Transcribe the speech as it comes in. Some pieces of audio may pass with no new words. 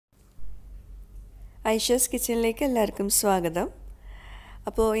Ayeshas കിച്ചണിലേക്ക് എല്ലാവർക്കും സ്വാഗതം.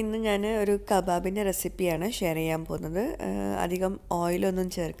 അപ്പോൾ ഇന്ന് ഞാൻ ഒരു കബാബിൻ്റെ റെസിപ്പിയാണ് ഷെയർ ചെയ്യാൻ പോകുന്നത്. അധികം ഓയിലൊന്നും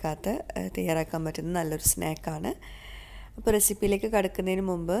ചേർക്കാത്ത തയ്യാറാക്കാൻ പറ്റുന്ന നല്ലൊരു സ്നാക്കാണ്. അപ്പോൾ റെസിപ്പിയിലേക്ക് കടക്കുന്നതിന്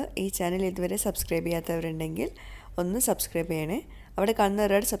മുമ്പ് ഈ ചാനൽ ഇതുവരെ സബ്സ്ക്രൈബ് ചെയ്യാത്തവരുണ്ടെങ്കിൽ ഒന്ന് സബ്സ്ക്രൈബ് ചെയ്യണേ. അവിടെ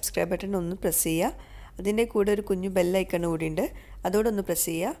കാണുന്ന റെഡ് സബ്സ്ക്രൈബ് ബട്ടൺ ഒന്ന് പ്രസ് ചെയ്യുക. അതിൻ്റെ കൂടെ ഒരു കുഞ്ഞു ബെൽ ഐക്കൺ കൂടിയുണ്ട്, അതോടെ ഒന്ന് പ്രസ്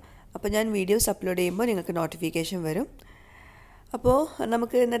ചെയ്യുക. അപ്പോൾ ഞാൻ വീഡിയോസ് അപ്ലോഡ് ചെയ്യുമ്പോൾ നിങ്ങൾക്ക് നോട്ടിഫിക്കേഷൻ വരും. അപ്പോൾ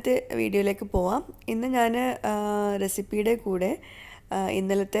നമുക്ക് ഇന്നത്തെ വീഡിയോയിലേക്ക് പോവാം. ഇന്ന് ഞാൻ റെസിപ്പിയുടെ കൂടെ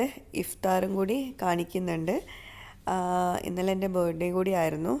ഇന്നലത്തെ ഇഫ്താറും കൂടി കാണിക്കുന്നുണ്ട്. ഇന്നലെ എൻ്റെ ബർത്ത്ഡേ കൂടി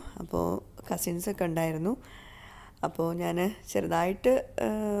ആയിരുന്നു, അപ്പോൾ കസിൻസൊക്കെ ഉണ്ടായിരുന്നു. അപ്പോൾ ഞാൻ ചെറുതായിട്ട്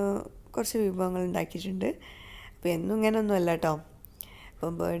കുറച്ച് വിഭവങ്ങൾ ഉണ്ടാക്കിയിട്ടുണ്ട്. അപ്പോൾ എന്നും ഇങ്ങനെയൊന്നും അല്ല കേട്ടോ.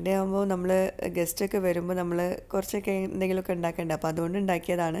 അപ്പോൾ ബർത്ത്ഡേ ആകുമ്പോൾ നമ്മൾ ഗസ്റ്റൊക്കെ വരുമ്പോൾ നമ്മൾ കുറച്ചൊക്കെ എന്തെങ്കിലുമൊക്കെ ഉണ്ടാക്കേണ്ട, അപ്പോൾ അതുകൊണ്ട്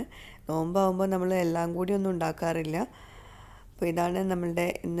ഉണ്ടാക്കിയതാണ്. നോമ്പാകുമ്പോൾ നമ്മൾ എല്ലാം കൂടി ഒന്നും ഉണ്ടാക്കാറില്ല. അപ്പോൾ ഇതാണ് നമ്മളുടെ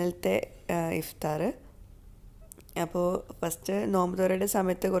ഇന്നലത്തെ ഇഫ്താർ. അപ്പോൾ ഫസ്റ്റ് നോമ്പ് തുറയുടെ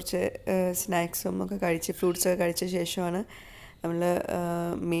സമയത്ത് കുറച്ച് സ്നാക്സും ഒക്കെ കഴിച്ച് ഫ്രൂട്ട്സൊക്കെ കഴിച്ച ശേഷമാണ് നമ്മൾ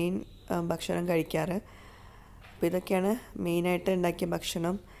മെയിൻ ഭക്ഷണം കഴിക്കാറ്. അപ്പോൾ ഇതൊക്കെയാണ് മെയിനായിട്ട് ഉണ്ടാക്കിയ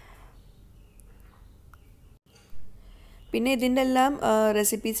ഭക്ഷണം. പിന്നെ ഇതിൻ്റെ എല്ലാം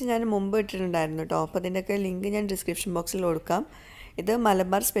റെസിപ്പീസ് ഞാൻ മുമ്പ് ഇട്ടിട്ടുണ്ടായിരുന്നു കേട്ടോ. അപ്പോൾ അതിൻ്റെയൊക്കെ ലിങ്ക് ഞാൻ ഡിസ്ക്രിപ്ഷൻ ബോക്സിൽ കൊടുക്കാം. ഇത്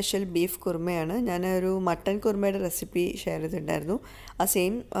മലബാർ സ്പെഷ്യൽ ബീഫ് കുർമയാണ്. ഞാൻ ഒരു മട്ടൻ കുർമയുടെ റെസിപ്പി ഷെയർ ചെയ്തിട്ടുണ്ടായിരുന്നു, ആ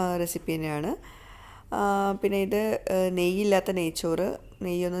സെയിം റെസിപ്പി തന്നെയാണ്. പിന്നെ ഇത് നെയ്യില്ലാത്ത നെയ്ച്ചോറ്,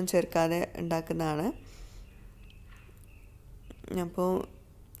 നെയ്യൊന്നും ചേർക്കാതെ ഉണ്ടാക്കുന്നതാണ്. അപ്പോൾ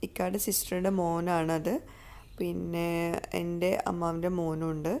ഇക്കാട് സിസ്റ്ററുടെ മോനാണത്. പിന്നെ എൻ്റെ അമ്മാവിൻ്റെ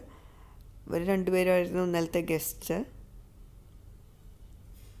മോനുണ്ട്. ഇവർ രണ്ടുപേരുമായിരുന്നു ഇന്നലത്തെ ഗസ്റ്റ്.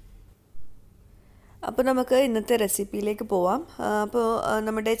 അപ്പോൾ നമുക്ക് ഇന്നത്തെ റെസിപ്പിയിലേക്ക് പോവാം. അപ്പോൾ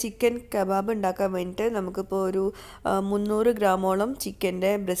നമ്മുടെ ചിക്കൻ കബാബ് ഉണ്ടാക്കാൻ വേണ്ടിയിട്ട് നമുക്കിപ്പോൾ ഒരു 300 ഗ്രാമോളം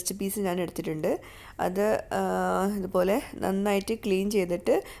ചിക്കൻ്റെ ബ്രസ്റ്റ് പീസ് ഞാൻ എടുത്തിട്ടുണ്ട്. അത് ഇതുപോലെ നന്നായിട്ട് ക്ലീൻ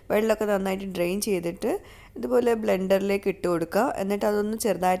ചെയ്തിട്ട് വെള്ളമൊക്കെ നന്നായിട്ട് ഡ്രെയിൻ ചെയ്തിട്ട് ഇതുപോലെ ബ്ലെൻഡറിലേക്ക് ഇട്ട് കൊടുക്കുക. എന്നിട്ട് അതൊന്ന്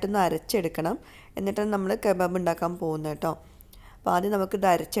ചെറുതായിട്ടൊന്ന് അരച്ചെടുക്കണം. എന്നിട്ടാണ് നമ്മൾ കബാബ് ഉണ്ടാക്കാൻ പോകുന്നത് കേട്ടോ. അപ്പോൾ ആദ്യം നമുക്കിത്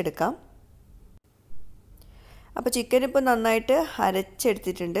അരച്ചെടുക്കാം. അപ്പോൾ ചിക്കൻ ഇപ്പോൾ നന്നായിട്ട്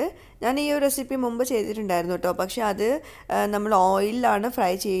അരച്ചെടുത്തിട്ടുണ്ട്. ഞാൻ ഈ ഒരു റെസിപ്പി മുമ്പ് ചെയ്തിട്ടുണ്ടായിരുന്നു കേട്ടോ, പക്ഷേ അത് നമ്മൾ ഓയിലിലാണ് ഫ്രൈ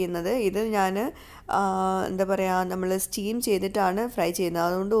ചെയ്യുന്നത്. ഇത് ഞാൻ എന്താ പറയുക, നമ്മൾ സ്റ്റീം ചെയ്തിട്ടാണ് ഫ്രൈ ചെയ്യുന്നത്.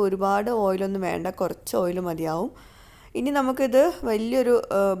 അതുകൊണ്ട് ഒരുപാട് ഓയിലൊന്നും വേണ്ട, കുറച്ച് ഓയിൽ മതിയാവും. ഇനി നമുക്കിത് വലിയൊരു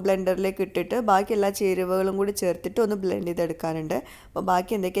ബ്ലെൻഡറിലേക്ക് ഇട്ടിട്ട് ബാക്കി എല്ലാ ചേരുവകളും കൂടി ചേർത്തിട്ട് ഒന്ന് ബ്ലെൻഡ് ചെയ്തെടുക്കാനുണ്ട്. അപ്പോൾ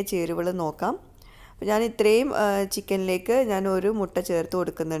ബാക്കി എന്തൊക്കെയാണ് ചേരുവകൾ നോക്കാം. അപ്പോൾ ഞാൻ ഇത്രയും ചിക്കനിലേക്ക് ഞാൻ ഒരു മുട്ട ചേർത്ത്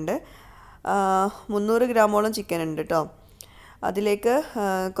കൊടുക്കുന്നുണ്ട്. 300 ഗ്രാമോളം ചിക്കൻ ഉണ്ട് കേട്ടോ. അതിലേക്ക്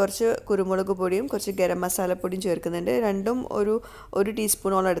കുറച്ച് കുരുമുളക് പൊടിയും കുറച്ച് ഗരം മസാലപ്പൊടിയും ചേർക്കുന്നുണ്ട്. രണ്ടും ഒരു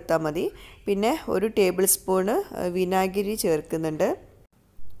ടീസ്പൂണോളം എടുത്താൽ മതി. പിന്നെ 1 ടേബിൾ സ്പൂണ് വിനാഗിരി ചേർക്കുന്നുണ്ട്.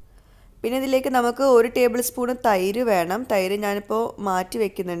 പിന്നെ ഇതിലേക്ക് നമുക്ക് 1 ടേബിൾ സ്പൂണ് തൈര് വേണം. തൈര് ഞാനിപ്പോൾ മാറ്റി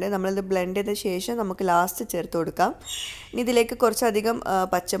വെക്കുന്നുണ്ട്. നമ്മളിത് ബ്ലെൻഡ് ചെയ്ത ശേഷം നമുക്ക് ലാസ്റ്റ് ചേർത്ത് കൊടുക്കാം. ഇനി ഇതിലേക്ക് കുറച്ചധികം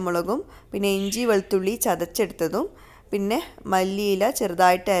പച്ചമുളകും പിന്നെ ഇഞ്ചി വെളുത്തുള്ളി ചതച്ചെടുത്തതും പിന്നെ മല്ലിയില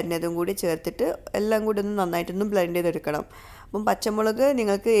ചെറുതായിട്ട് അരിഞ്ഞതും കൂടി ചേർത്തിട്ട് എല്ലാം കൂടി ഒന്ന് നന്നായിട്ടൊന്ന് ബ്ലെൻഡ് ചെയ്തെടുക്കണം. അപ്പം പച്ചമുളക്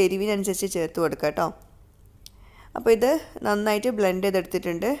നിങ്ങൾക്ക് എരിവിനനുസരിച്ച് ചേർത്ത് കൊടുക്കുക കേട്ടോ. അപ്പോൾ ഇത് നന്നായിട്ട് ബ്ലെൻഡ്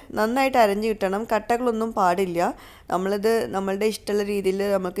ചെയ്തെടുത്തിട്ടുണ്ട്. നന്നായിട്ട് അരഞ്ഞ് കിട്ടണം, കട്ടകളൊന്നും പാടില്ല. നമ്മളിത് നമ്മളുടെ ഇഷ്ടമുള്ള രീതിയിൽ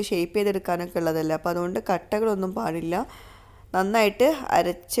നമുക്ക് ഷേപ്പ് ചെയ്തെടുക്കാനൊക്കെ ഉള്ളതല്ല, അപ്പോൾ അതുകൊണ്ട് കട്ടകളൊന്നും പാടില്ല. നന്നായിട്ട്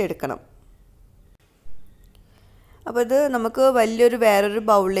അരച്ചെടുക്കണം. അപ്പോൾ ഇത് നമുക്ക് വേറൊരു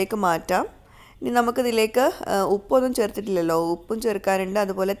ബൗളിലേക്ക് മാറ്റാം. ഇനി നമുക്കിതിലേക്ക് ഉപ്പൊന്നും ചേർത്തിട്ടില്ലല്ലോ, ഉപ്പും ചേർക്കാനുണ്ട്,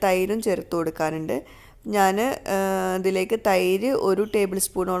 അതുപോലെ തൈരും ചേർത്ത് കൊടുക്കാനുണ്ട്. ഞാൻ ഇതിലേക്ക് തൈര് 1 ടേബിൾ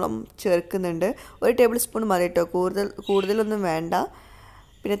സ്പൂണോളം ചേർക്കുന്നുണ്ട്. 1 ടേബിൾ സ്പൂൺ മതി കേട്ടോ, കൂടുതലൊന്നും വേണ്ട.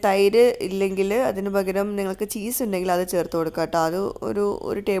 പിന്നെ തൈര് ഇല്ലെങ്കിൽ അതിന് പകരം നിങ്ങൾക്ക് ചീസ് ഉണ്ടെങ്കിൽ അത് ചേർത്ത് കൊടുക്കുക കേട്ടോ. അത്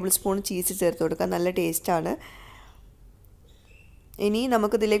ഒരു ടേബിൾ സ്പൂൺ ചീസ് ചേർത്ത് കൊടുക്കുക, നല്ല ടേസ്റ്റാണ്. ഇനി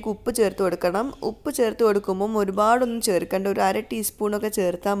നമുക്കിതിലേക്ക് ഉപ്പ് ചേർത്ത് കൊടുക്കണം. ഉപ്പ് ചേർത്ത് കൊടുക്കുമ്പം ഒരുപാടൊന്നും ചേർക്കേണ്ട, ഒരു 1/2 ടീസ്പൂണൊക്കെ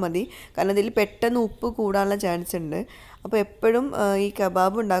ചേർത്താൽ മതി. കാരണം ഇതിൽ പെട്ടെന്ന് ഉപ്പ് കൂടാനുള്ള ചാൻസ് ഉണ്ട്. അപ്പോൾ എപ്പോഴും ഈ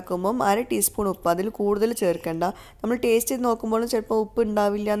കബാബ് ഉണ്ടാക്കുമ്പം 1/2 ടീസ്പൂൺ ഉപ്പ്, അതിൽ കൂടുതൽ ചേർക്കേണ്ട. നമ്മൾ ടേസ്റ്റ് ചെയ്ത് നോക്കുമ്പോഴും ചിലപ്പോൾ ഉപ്പ്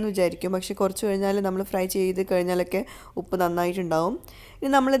ഉണ്ടാവില്ല എന്ന് വിചാരിക്കും, പക്ഷേ കുറച്ച് കഴിഞ്ഞാൽ നമ്മൾ ഫ്രൈ ചെയ്ത് കഴിഞ്ഞാലൊക്കെ ഉപ്പ് നന്നായിട്ടുണ്ടാവും.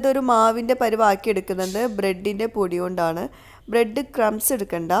 ഇനി നമ്മളിതൊരു മാവിൻ്റെ പരുവാക്കി എടുക്കുന്നത് ബ്രെഡിൻ്റെ പൊടി കൊണ്ടാണ്. ബ്രെഡ് ക്രംസ്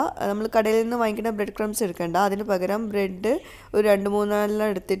എടുക്കണ്ട, നമ്മൾ കടയിൽ നിന്ന് വാങ്ങിക്കുന്ന ബ്രെഡ് ക്രംസ് എടുക്കണ്ട. അതിന് പകരം ബ്രെഡ് ഒരു 2-3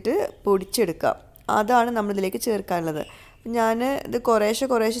 എടുത്തിട്ട് പൊടിച്ചെടുക്കാം. അതാണ് നമ്മളിതിലേക്ക് ചേർക്കാനുള്ളത്. ഞാൻ ഇത്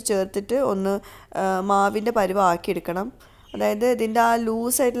കുറേശ്ശെ ചേർത്തിട്ട് ഒന്ന് മാവിൻ്റെ പരുവാക്കിയെടുക്കണം. അതായത് ഇതിൻ്റെ ആ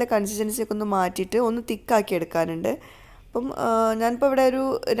ലൂസായിട്ടുള്ള കൺസിസ്റ്റൻസിയൊക്കെ ഒന്ന് മാറ്റിയിട്ട് ഒന്ന് തിക്കാക്കി എടുക്കാനുണ്ട്. അപ്പം ഞാനിപ്പോൾ ഇവിടെ ഒരു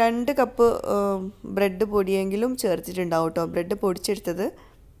 2 കപ്പ് ബ്രെഡ് പൊടിയെങ്കിലും ചേർത്തിട്ടുണ്ടാവും കേട്ടോ, ബ്രെഡ് പൊടിച്ചെടുത്തത്.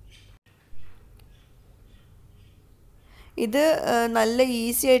 ഇത് നല്ല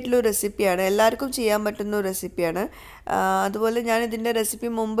ഈസി ആയിട്ടുള്ള റെസിപ്പിയാണ്, എല്ലാവർക്കും ചെയ്യാൻ പറ്റുന്ന ഒരു റെസിപ്പിയാണ്. അതുപോലെ ഞാൻ ഇതിൻ്റെ റെസിപ്പി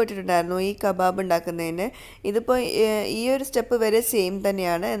മുമ്പ് ഇട്ടിട്ടുണ്ടായിരുന്നു ഈ കബാബ് ഉണ്ടാക്കുന്നതിന്. ഇതിപ്പോൾ ഈ ഒരു സ്റ്റെപ്പ് വരെ സെയിം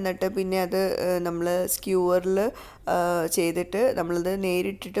തന്നെയാണ്. എന്നിട്ട് പിന്നെ അത് നമ്മൾ സ്ക്യൂവറിൽ ചെയ്തിട്ട് നമ്മളത്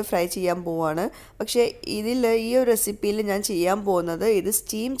നേരിട്ടിട്ട് ഫ്രൈ ചെയ്യാൻ പോവുകയാണ്. പക്ഷേ ഈ ഒരു റെസിപ്പിയിൽ ഞാൻ ചെയ്യാൻ പോകുന്നത് ഇത്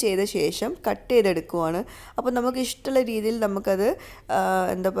സ്റ്റീം ചെയ്ത ശേഷം കട്ട് ചെയ്തെടുക്കുവാണ്. അപ്പോൾ നമുക്ക് ഇഷ്ടമുള്ള രീതിയിൽ നമുക്കത്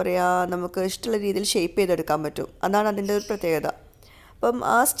എന്താ പറയുക, നമുക്ക് ഇഷ്ടമുള്ള രീതിയിൽ ഷേപ്പ് ചെയ്തെടുക്കാൻ പറ്റും. അതാണ് അതിൻ്റെ ഒരു പ്രത്യേകത. അപ്പം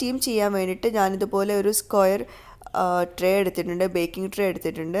ആ സ്റ്റീം ചെയ്യാൻ വേണ്ടിയിട്ട് ഞാനിതുപോലെ ഒരു സ്ക്വയർ ട്രേ എടുത്തിട്ടുണ്ട്, ബേക്കിംഗ് ട്രേ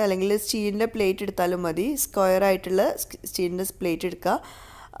എടുത്തിട്ടുണ്ട്. അല്ലെങ്കിൽ സ്റ്റീലിൻ്റെ പ്ലേറ്റ് എടുത്താലും മതി. സ്ക്വയർ ആയിട്ടുള്ള സ്റ്റീലിൻ്റെ പ്ലേറ്റ് എടുക്കുക.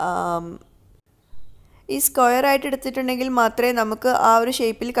 ഈ സ്ക്വയർ ആയിട്ട് എടുത്തിട്ടുണ്ടെങ്കിൽ മാത്രമേ നമുക്ക് ആ ഒരു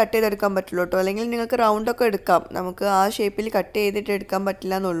ഷേപ്പിൽ കട്ട് ചെയ്തെടുക്കാൻ പറ്റുള്ളൂ കേട്ടോ. അല്ലെങ്കിൽ നിങ്ങൾക്ക് റൗണ്ടൊക്കെ എടുക്കാം, നമുക്ക് ആ ഷേപ്പിൽ കട്ട് ചെയ്തിട്ട് എടുക്കാൻ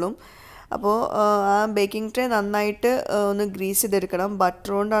പറ്റില്ല എന്നുള്ളൂ. അപ്പോൾ ആ ബേക്കിംഗ് ട്രേ നന്നായിട്ട് ഒന്ന് ഗ്രീസ് ചെയ്തെടുക്കണം.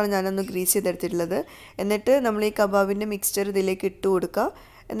 ബട്ടർ കൊണ്ടാണ് ഞാനൊന്ന് ഗ്രീസ് ചെയ്തെടുത്തിട്ടുള്ളത്. എന്നിട്ട് നമ്മൾ ഈ കബാബിൻ്റെ മിക്സ്ചർ ഇതിലേക്ക് ഇട്ട് കൊടുക്കുക.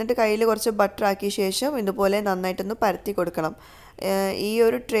 എന്നിട്ട് കയ്യിൽ കുറച്ച് ബട്ടർ ആക്കിയ ശേഷം ഇതുപോലെ നന്നായിട്ടൊന്ന് പരത്തി കൊടുക്കണം. ഈ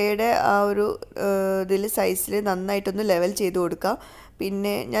ഒരു ട്രേയുടെ ആ ഒരു ഇതിൽ സൈസിൽ നന്നായിട്ടൊന്ന് ലെവൽ ചെയ്ത് കൊടുക്കുക.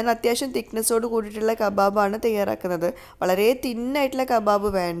 പിന്നെ ഞാൻ അത്യാവശ്യം തിക്നെസ്സോട് കൂടിയിട്ടുള്ള കബാബാണ് തയ്യാറാക്കുന്നത്. വളരെ തിന്നായിട്ടുള്ള കബാബ്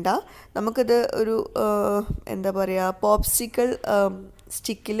വേണ്ട. നമുക്കിത് ഒരു എന്താ പറയുക, പോപ്സിക്കിൾ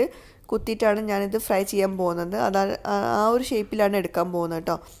സ്റ്റിക്കിൽ കുത്തിയിട്ടാണ് ഞാനിത് ഫ്രൈ ചെയ്യാൻ പോകുന്നത്. അതാണ് ആ ഒരു ഷേപ്പിലാണ് എടുക്കാൻ പോകുന്നത്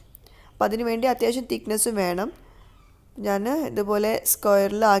കേട്ടോ. അപ്പോൾ അതിന് വേണ്ടി അത്യാവശ്യം തിക്നെസ്സും വേണം. ഞാൻ ഇതുപോലെ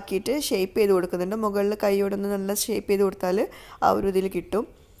സ്ക്വയറിലാക്കിയിട്ട് ഷേപ്പ് ചെയ്ത് കൊടുക്കുന്നുണ്ട്. മുകളിൽ കൈയോടൊന്ന് നല്ല ഷേപ്പ് ചെയ്ത് കൊടുത്താൽ ആ ഒരു ഇതിൽ കിട്ടും.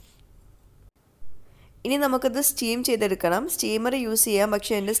 ഇനി നമുക്കിത് സ്റ്റീം ചെയ്തെടുക്കണം. സ്റ്റീമർ യൂസ് ചെയ്യാം,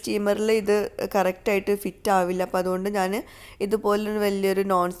 പക്ഷേ എൻ്റെ സ്റ്റീമറിൽ ഇത് കറക്റ്റായിട്ട് ഫിറ്റ് ആവില്ല. അപ്പോൾ അതുകൊണ്ട് ഞാൻ ഇതുപോലൊരു വലിയൊരു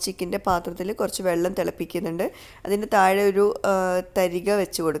നോൺ സ്റ്റിക്കിൻ്റെ പാത്രത്തിൽ കുറച്ച് വെള്ളം തിളപ്പിക്കുന്നുണ്ട്. അതിൻ്റെ താഴെ ഒരു തരിക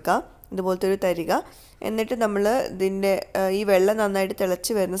വെച്ച് കൊടുക്കാം, ഇതുപോലത്തെ ഒരു തരിക. എന്നിട്ട് നമ്മൾ ഇതിൻ്റെ ഈ വെള്ളം നന്നായിട്ട്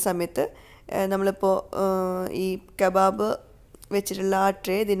തിളച്ച് വരുന്ന സമയത്ത് നമ്മളിപ്പോൾ ഈ കബാബ് വെച്ചിട്ടുള്ള ആ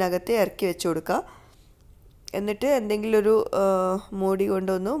ട്രേ ഇതിനകത്ത് ഇറക്കി വെച്ച് കൊടുക്കുക. എന്നിട്ട് എന്തെങ്കിലും ഒരു മൂടി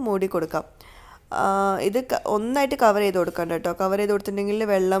കൊണ്ടൊന്ന് മൂടി കൊടുക്കാം. ഇത് ഒന്നായിട്ട് കവർ ചെയ്ത് കൊടുക്കണ്ട കേട്ടോ. കവർ ചെയ്ത് കൊടുത്തിട്ടുണ്ടെങ്കിൽ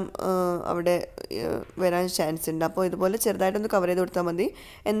വെള്ളം അവിടെ വരാൻ ചാൻസ് ഉണ്ട്. അപ്പോൾ ഇതുപോലെ ചെറുതായിട്ടൊന്ന് കവർ ചെയ്ത് കൊടുത്താൽ മതി.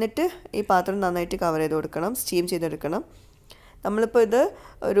 എന്നിട്ട് ഈ പാത്രം നന്നായിട്ട് കവർ ചെയ്ത് കൊടുക്കണം, സ്റ്റീം ചെയ്തെടുക്കണം. നമ്മളിപ്പോൾ ഇത്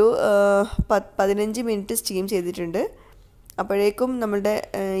ഒരു 15 മിനിറ്റ് സ്റ്റീം ചെയ്തിട്ടുണ്ട്. അപ്പോഴേക്കും നമ്മുടെ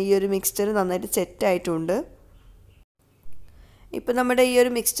ഈ ഒരു മിക്സ്ചർ നന്നായിട്ട് സെറ്റായിട്ടുണ്ട്. ഇപ്പോൾ നമ്മുടെ ഈ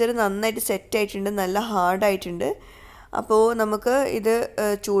ഒരു മിക്സ്ചർ നന്നായിട്ട് സെറ്റായിട്ടുണ്ട്, നല്ല ഹാർഡായിട്ടുണ്ട്. അപ്പോൾ നമുക്ക് ഇത്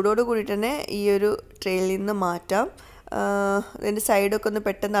ചൂടോട് കൂടിയിട്ട് തന്നെ ഈ ഒരു ട്രേയിൽ നിന്ന് മാറ്റാം. ഇതിൻ്റെ സൈഡൊക്കെ ഒന്ന്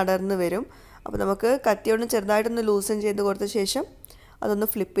പെട്ടെന്ന് അടർന്ന് വരും. അപ്പോൾ നമുക്ക് കത്തിയോണ്ട് ചെറുതായിട്ടൊന്ന് ലൂസൻ ചെയ്ത് കൊടുത്ത ശേഷം അതൊന്ന്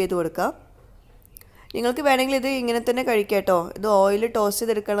ഫ്ലിപ്പ് ചെയ്ത് കൊടുക്കാം. നിങ്ങൾക്ക് വേണമെങ്കിൽ ഇത് ഇങ്ങനെ തന്നെ കഴിക്കാം കേട്ടോ. ഇത് ഓയിൽ ടോസ്റ്റ്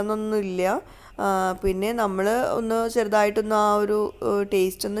ചെയ്തെടുക്കണം എന്നൊന്നുമില്ല. പിന്നെ നമ്മൾ ഒന്ന് ചെറുതായിട്ടൊന്ന് ആ ഒരു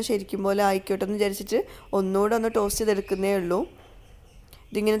ടേസ്റ്റ് ഒന്ന് ശരിക്കും പോലെ ആയിക്കോട്ടെ എന്ന് വിചാരിച്ചിട്ട് ഒന്നുകൂടെ ഒന്ന് ടോസ്റ്റ് ചെയ്തെടുക്കുന്നേ ഉള്ളൂ.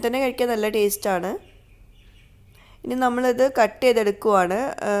 ഇതിങ്ങനെ തന്നെ കഴിക്കാൻ നല്ല ടേസ്റ്റാണ്. ഇനി നമ്മളിത് കട്ട് ചെയ്തെടുക്കുവാണ്.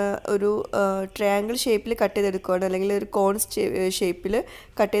 ഒരു ട്രയാങ്കിൾ ഷേപ്പിൽ കട്ട് ചെയ്തെടുക്കുവാണ്, അല്ലെങ്കിൽ ഒരു കോൺ ഷേപ്പിൽ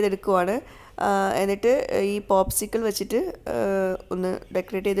കട്ട് ചെയ്തെടുക്കുവാണ്. എന്നിട്ട് ഈ പോപ്സിക്കിൾ വെച്ചിട്ട് ഒന്ന്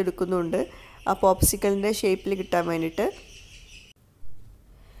ഡെക്കറേറ്റ് ചെയ്തെടുക്കുന്നുണ്ട്, ആ പോപ്സിക്കിളിൻ്റെ ഷേപ്പിൽ കിട്ടാൻ വേണ്ടിയിട്ട്.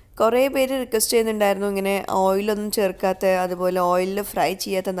 കുറേ പേര് റിക്വസ്റ്റ് ചെയ്യുന്നുണ്ടായിരുന്നു ഇങ്ങനെ ഓയിലൊന്നും ചേർക്കാത്ത, അതുപോലെ ഓയിലിൽ ഫ്രൈ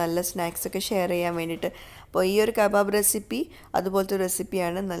ചെയ്യാത്ത നല്ല സ്നാക്സൊക്കെ ഷെയർ ചെയ്യാൻ വേണ്ടിയിട്ട്. അപ്പോൾ ഈ ഒരു കബാബ് റെസിപ്പി അതുപോലത്തെ ഒരു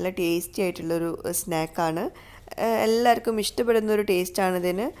റെസിപ്പിയാണ്. നല്ല ടേസ്റ്റി ആയിട്ടുള്ളൊരു സ്നാക്കാണ്, എല്ലാവർക്കും ഇഷ്ടപ്പെടുന്നൊരു ടേസ്റ്റാണ്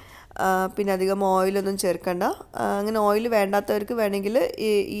ഇതിന്. പിന്നെ അധികം ഓയിലൊന്നും ചേർക്കണ്ട. അങ്ങനെ ഓയിൽ വേണ്ടാത്തവർക്ക് വേണമെങ്കിൽ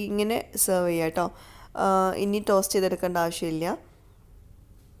ഇങ്ങനെ സെർവ് ചെയ്യാം കേട്ടോ. ഇനി ടോസ്റ്റ് ചെയ്തെടുക്കേണ്ട ആവശ്യമില്ല.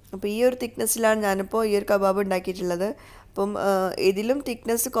 അപ്പോൾ ഈ ഒരു തിക്നെസ്സിലാണ് ഞാനിപ്പോൾ ഈ ഒരു കബാബ് ഉണ്ടാക്കിയിട്ടുള്ളത്. അപ്പം ഇതിലും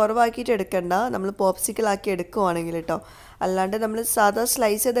തിക്നെസ് കുറവാക്കിയിട്ട് എടുക്കണ്ട, നമ്മൾ പോപ്സിക്കിളാക്കി എടുക്കുവാണെങ്കിൽ കേട്ടോ. അല്ലാണ്ട് നമ്മൾ സാധാ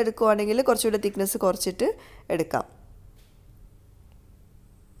സ്ലൈസ് ചെയ്ത് എടുക്കുവാണെങ്കിൽ കുറച്ചുകൂടെ തിക്നെസ് കുറച്ചിട്ട് എടുക്കാം.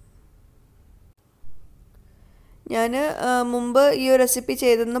 ഞാൻ മുമ്പ് ഈ ഒരു റെസിപ്പി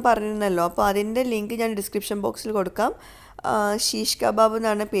ചെയ്തെന്ന് പറഞ്ഞിരുന്നല്ലോ, അപ്പോൾ അതിൻ്റെ ലിങ്ക് ഞാൻ ഡിസ്ക്രിപ്ഷൻ ബോക്സിൽ കൊടുക്കാം. ഷീഷ് കബാബ്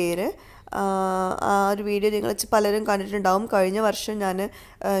എന്നാണ് പേര്. ആ ഒരു വീഡിയോ നിങ്ങൾ പലരും കണ്ടിട്ടുണ്ടാവും. കഴിഞ്ഞ വർഷം ഞാൻ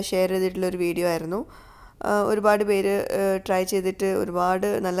ഷെയർ ചെയ്തിട്ടുള്ളൊരു വീഡിയോ ആയിരുന്നു. ഒരുപാട് പേര് ട്രൈ ചെയ്തിട്ട് ഒരുപാട്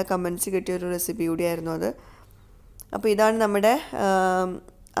നല്ല കമൻറ്റ്സ് കിട്ടിയൊരു റെസിപ്പി കൂടിയായിരുന്നു അത്. അപ്പോൾ ഇതാണ് നമ്മുടെ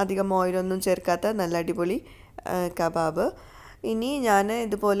അധികം ഓയിലൊന്നും ചേർക്കാത്ത നല്ല അടിപൊളി കബാബ്. ഇനി ഞാൻ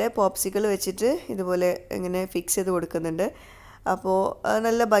ഇതുപോലെ പോപ്സിക്കിൾ വെച്ചിട്ട് ഇതുപോലെ ഇങ്ങനെ ഫിക്സ് ചെയ്ത് കൊടുക്കുന്നുണ്ട്. അപ്പോൾ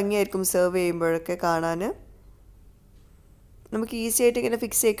നല്ല ഭംഗിയായിരിക്കും സെർവ് ചെയ്യുമ്പോഴൊക്കെ കാണാൻ. നമുക്ക് ഈസി ആയിട്ട് ഇങ്ങനെ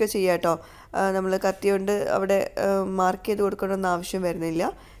ഫിക്സ് ചെയ്യുകയൊക്കെ ചെയ്യാം കേട്ടോ. നമ്മൾ കത്തി കൊണ്ട് അവിടെ മാർക്ക് ചെയ്ത് കൊടുക്കണമെന്ന് ആവശ്യം വരുന്നില്ല.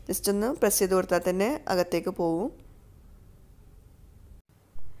 ജസ്റ്റ് ഒന്ന് പ്രസ് ചെയ്ത് കൊടുത്താൽ തന്നെ അകത്തേക്ക് പോവും.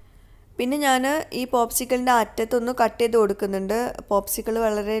 പിന്നെ ഞാൻ ഈ പോപ്സിക്കിളിൻ്റെ അറ്റത്തൊന്ന് കട്ട് ചെയ്ത് കൊടുക്കുന്നുണ്ട്. പോപ്സിക്കിൾ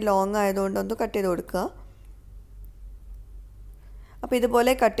വളരെ ലോങ് ആയതുകൊണ്ടൊന്ന് കട്ട് ചെയ്ത് കൊടുക്കുക. അപ്പോൾ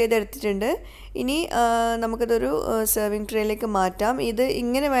ഇതുപോലെ കട്ട് ചെയ്തെടുത്തിട്ടുണ്ട്. ഇനി നമുക്കിതൊരു സെർവിങ് ട്രേയിലേക്ക് മാറ്റാം. ഇത്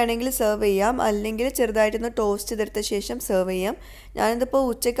ഇങ്ങനെ വേണമെങ്കിൽ സെർവ് ചെയ്യാം, അല്ലെങ്കിൽ ചെറുതായിട്ടൊന്ന് ടോസ്റ്റ് ചെയ്തെടുത്ത ശേഷം സെർവ് ചെയ്യാം. ഞാനിതിപ്പോൾ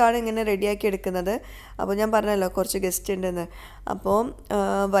ഉച്ചയ്ക്കാണ് ഇങ്ങനെ റെഡിയാക്കി എടുക്കുന്നത്. അപ്പോൾ ഞാൻ പറഞ്ഞല്ലോ കുറച്ച് ഗസ്റ്റ് ഉണ്ടെന്ന്. അപ്പോൾ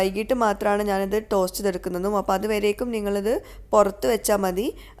വൈകിട്ട് മാത്രമാണ് ഞാനിത് ടോസ്റ്റ് ചെയ്തെടുക്കുന്നതും. അപ്പോൾ അതുവരേക്കും നിങ്ങളിത് പുറത്ത് വെച്ചാൽ മതി.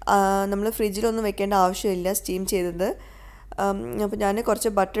 നമ്മൾ ഫ്രിഡ്ജിലൊന്നും വെക്കേണ്ട ആവശ്യമില്ല സ്റ്റീം ചെയ്തത്. അപ്പോൾ ഞാൻ കുറച്ച്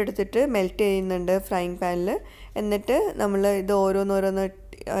ബട്ടർ എടുത്തിട്ട് മെൽറ്റ് ചെയ്യുന്നുണ്ട് ഫ്രൈങ് പാനിൽ. എന്നിട്ട് നമ്മൾ ഇത്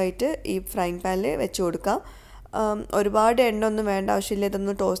ഓരോന്നായിട്ട് ഈ ഫ്രൈങ് പാനിൽ വെച്ച് കൊടുക്കാം. ഒരുപാട് എണ്ണ ഒന്നും വേണ്ട ആവശ്യമില്ല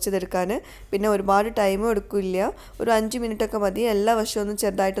ഇതൊന്ന് ടോസ്റ്റ് ചെയ്തെടുക്കാൻ. പിന്നെ ഒരുപാട് ടൈമും എടുക്കില്ല. ഒരു 5 മിനിറ്റൊക്കെ മതി. എല്ലാ വശവും ഒന്ന്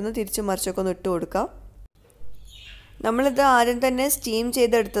ചെറുതായിട്ടൊന്ന് തിരിച്ചും മറിച്ചൊക്കെ ഒന്ന് ഇട്ട് കൊടുക്കാം. നമ്മളിത് ആദ്യം തന്നെ സ്റ്റീം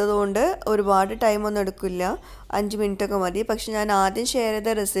ചെയ്തെടുത്തത് കൊണ്ട് ഒരുപാട് ടൈമൊന്നും എടുക്കില്ല, 5 മിനിറ്റൊക്കെ മതി. പക്ഷെ ഞാൻ ആദ്യം ഷെയർ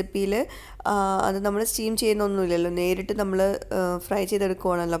ചെയ്ത റെസിപ്പിയിൽ അത് നമ്മൾ സ്റ്റീം ചെയ്യുന്നൊന്നുമില്ലല്ലോ, നേരിട്ട് നമ്മൾ ഫ്രൈ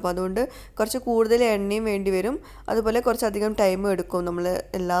ചെയ്തെടുക്കുവാണല്ലോ. അപ്പോൾ അതുകൊണ്ട് കുറച്ച് കൂടുതൽ എണ്ണയും വേണ്ടി വരും. അതുപോലെ കുറച്ചധികം ടൈമും എടുക്കും നമ്മൾ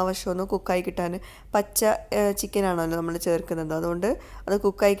എല്ലാ വശവും ഒന്ന് കുക്കായി കിട്ടാൻ. പച്ച ചിക്കനാണല്ലോ നമ്മൾ ചേർക്കുന്നത്, അതുകൊണ്ട് അത്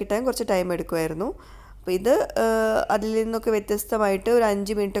കുക്കായി കിട്ടാൻ കുറച്ച് ടൈം എടുക്കുമായിരുന്നു. അപ്പോൾ ഇത് അതിൽ നിന്നൊക്കെ വ്യത്യസ്തമായിട്ട് ഒരു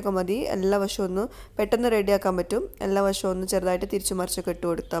 5 മിനിറ്റൊക്കെ മതി. എല്ലാ വശവും ഒന്ന് പെട്ടെന്ന് റെഡിയാക്കാൻ പറ്റും. എല്ലാ വശവും ഒന്ന് ചെറുതായിട്ട് തിരിച്ചു മറിച്ചൊക്കെ ഇട്ട്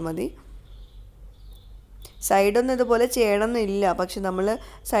കൊടുത്താൽ മതി. സൈഡൊന്നും ഇതുപോലെ ചെയ്യണമെന്നില്ല, പക്ഷെ നമ്മൾ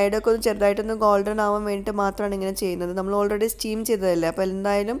സൈഡൊക്കെ ഒന്ന് ചെറുതായിട്ടൊന്ന് ഗോൾഡൻ ആവാൻ വേണ്ടിയിട്ട് മാത്രമാണ് ഇങ്ങനെ ചെയ്യുന്നത്. നമ്മൾ ഓൾറെഡി സ്റ്റീം ചെയ്തതല്ലേ, അപ്പോൾ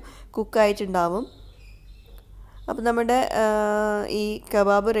എന്തായാലും കുക്കായിട്ടുണ്ടാവും. അപ്പോൾ നമ്മുടെ ഈ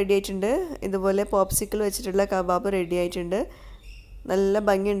കബാബ് റെഡി ആയിട്ടുണ്ട്. ഇതുപോലെ പോപ്സിക്കിൾ വെച്ചിട്ടുള്ള കബാബ് റെഡി ആയിട്ടുണ്ട്. നല്ല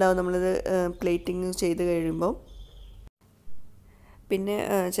ഭംഗിയുണ്ടാവും നമ്മളിത് പ്ലേറ്റിങ് ചെയ്ത് കഴിയുമ്പോൾ. പിന്നെ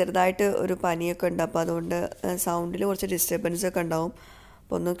ചെറുതായിട്ട് ഒരു പനിയൊക്കെ ഉണ്ട്, അപ്പോൾ അതുകൊണ്ട് സൗണ്ടിൽ കുറച്ച് ഡിസ്റ്റർബൻസ് ഒക്കെ ഉണ്ടാവും.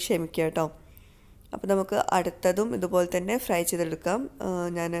 അപ്പോൾ ഒന്ന് ക്ഷമിക്കുക കേട്ടോ. അപ്പോൾ നമുക്ക് അടുത്തതും ഇതുപോലെ തന്നെ ഫ്രൈ ചെയ്തെടുക്കാം.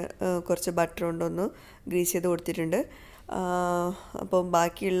 ഞാൻ കുറച്ച് ബട്ടർ കൊണ്ടൊന്ന് ഗ്രീസ് ചെയ്ത് കൊടുത്തിട്ടുണ്ട്. അപ്പോൾ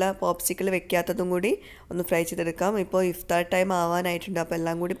ബാക്കിയുള്ള പോപ്സിക്കിൾ വെക്കാത്തതും കൂടി ഒന്ന് ഫ്രൈ ചെയ്തെടുക്കാം. ഇപ്പോൾ ഇഫ്താർ ടൈം ആവാനായിട്ടുണ്ട്, അപ്പോൾ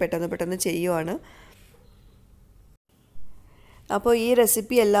എല്ലാം കൂടി പെട്ടെന്ന് ചെയ്യുവാണ്. അപ്പോൾ ഈ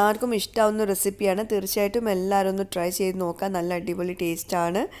റെസിപ്പി എല്ലാവർക്കും ഇഷ്ടമാവുന്ന റെസിപ്പിയാണ്. തീർച്ചയായിട്ടും എല്ലാവരും ഒന്ന് ട്രൈ ചെയ്ത് നോക്കാം. നല്ല അടിപൊളി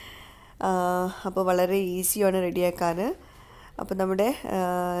ടേസ്റ്റാണ്. അപ്പോൾ വളരെ ഈസിയാണ് റെഡിയാക്കാൻ. അപ്പോൾ നമ്മുടെ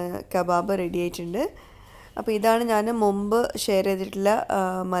കബാബ് റെഡി ആയിട്ടുണ്ട്. അപ്പോൾ ഇതാണ് ഞാൻ മുമ്പ് ഷെയർ ചെയ്തിട്ടുള്ള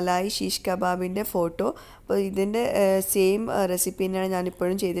മലായി ഷീഷ് കബാബിൻ്റെ ഫോട്ടോ. അപ്പോൾ ഇതിൻ്റെ സെയിം റെസിപ്പി തന്നെയാണ്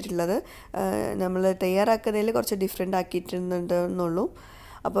ഞാനിപ്പോഴും ചെയ്തിട്ടുള്ളത്. നമ്മൾ തയ്യാറാക്കുന്നതിൽ കുറച്ച് ഡിഫറെൻ്റ് ആക്കിയിട്ടുണ്ടെന്നുള്ളൂ.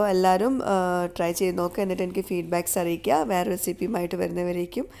 അപ്പോൾ എല്ലാവരും ട്രൈ ചെയ്ത് നോക്കുക. എന്നിട്ട് എനിക്ക് ഫീഡ്ബാക്ക്സ് അറിയിക്കുക. വേറെ റെസിപ്പിയുമായിട്ട്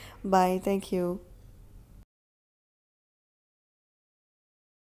വരുന്നവരേക്കും ബൈ. Thank you.